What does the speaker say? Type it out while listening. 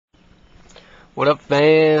What up,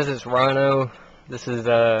 fans? It's Ryano. This is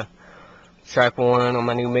track 1 on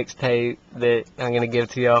my new mixtape that I'm gonna give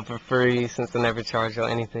to y'all for free since I never charge y'all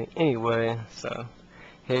anything anyway. So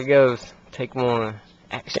here it goes. Take 1.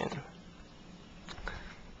 Action.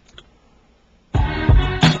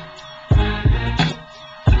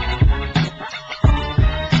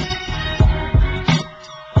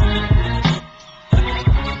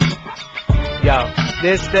 Yo,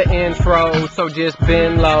 this the intro, so just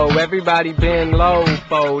bend low. Everybody bend low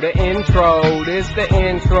for the intro. This the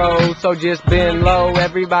intro, so just bend low.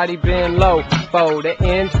 Everybody bend low for the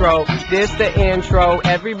intro. This the intro.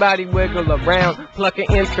 Everybody wiggle around. Pluck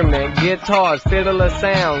an instrument, guitars, fiddle a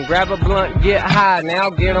sound. Grab a blunt, get high.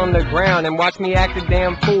 Now get on the ground and watch me act a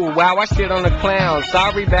damn fool. Wow, I shit on the clown.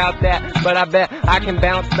 Sorry about that, but I bet I can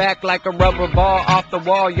bounce back like a rubber ball off the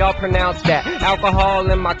wall. Y'all pronounce that.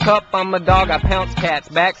 Alcohol in my cup, I'm a dog. I pounce cats.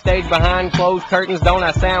 Backstage behind closed curtains, don't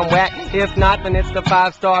I sound whack? If not, then it's the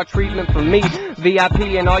 5-star treatment for me. VIP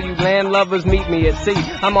and all you land lovers, meet me at sea.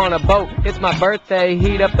 I'm on a boat, it's my birthday,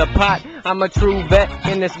 heat up the pot. I'm a true vet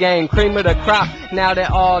in this game, cream of the crop. Now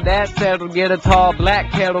that all that's settled, get a tall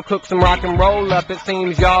black kettle, cook some rock and roll up. It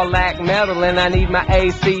seems y'all lack metal, and I need my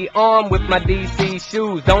AC on with my DC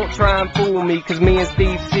shoes. Don't try and fool me, cause me and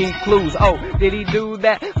Steve see clues. Oh, did he do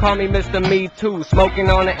that? Call me Mr. Me Too.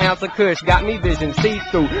 Smoking on an ounce of kush, got me vision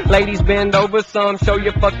see-through. Ladies bend over some, show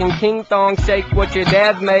your fucking king thong. Shake what your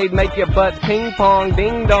dad's made, make your butts ping pong.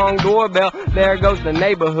 Ding dong, doorbell, there goes the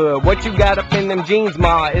neighborhood. What you got up in them jeans,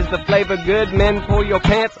 ma? Is the flavor good? Men, pull your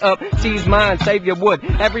pants up, she's mine, save your wood.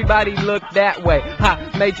 Everybody look that way,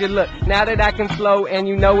 ha, made you look. Now that I can flow and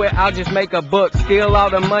you know it, I'll just make a book. Steal all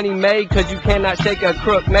the money made, cause you cannot shake a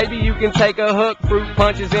crook. Maybe you can take a hook, fruit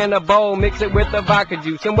punches in a bowl, mix it with the vodka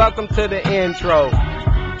juice, and welcome to the intro.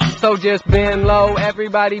 So just bend low,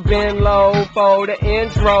 everybody bend low for the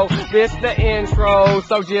intro. This the intro,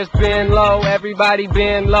 so just bend low, everybody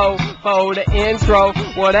bend low for the intro.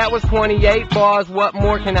 Well, that was 28 bars, what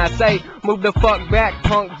more can I say? Move the fuck back,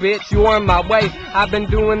 punk bitch, you're in my way. I've been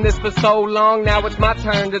doing this for so long, now it's my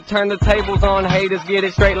turn to turn the tables on haters, get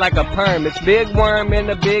it straight like a perm. It's Big Worm in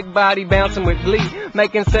the big body bouncing with glee,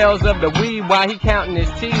 making sales of the weed while he counting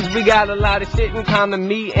his cheese. We got a lot of shit in common,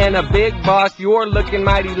 me and a big boss. You're looking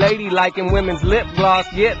mighty lady like in women's lip gloss.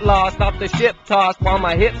 Get lost off the ship toss while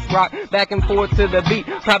my hips rock back and forth to the beat.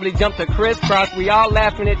 Probably jump to crisscross. We all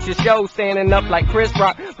laughing at your show, standing up like Chris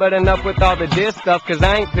Rock. But enough with all the diss stuff, cause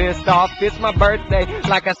I ain't pissed off. It's my birthday,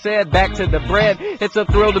 like I said, back to the bread. It's a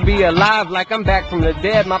thrill to be alive, like I'm back from the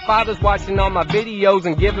dead. My father's watching all my videos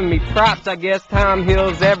and giving me props. I guess time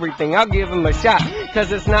heals everything, I'll give him a shot.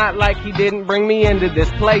 Cause it's not like he didn't bring me into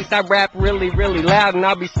this place. I rap really, really loud and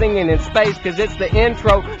I'll be singing in space. Cause it's the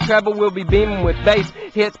intro, treble will be beaming with bass.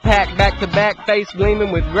 Hits packed back to back, face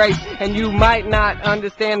gleaming with grace. And you might not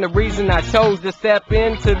understand the reason I chose to step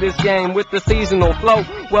into this game with the seasonal flow.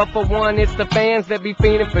 Well, for one, it's the fans that be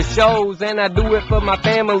fiending for shows, and I do it for my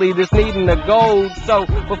family that's needing the gold. So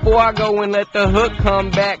before I go and let the hook come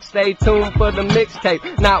back, stay tuned for the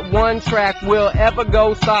mixtape. Not one track will ever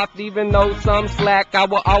go soft, even though some slack. I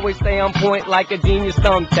will always stay on point like a genius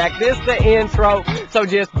thumbtack. This the intro, so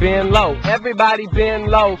just bend low. Everybody bend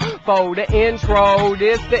low for the intro.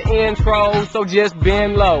 This the intro, so just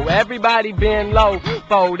bend low. Everybody bend low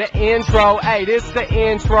for the intro. Hey, this the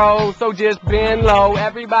intro, so just bend low.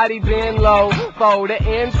 Everybody bend low for the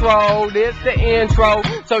intro. This the intro,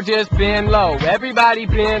 so just bend low. Everybody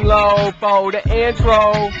bend low for the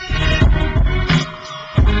intro.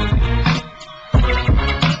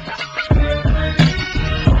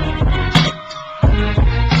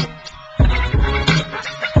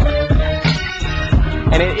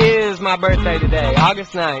 And it is my birthday today,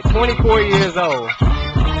 August 9th, 24 years old.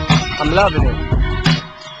 I'm loving it.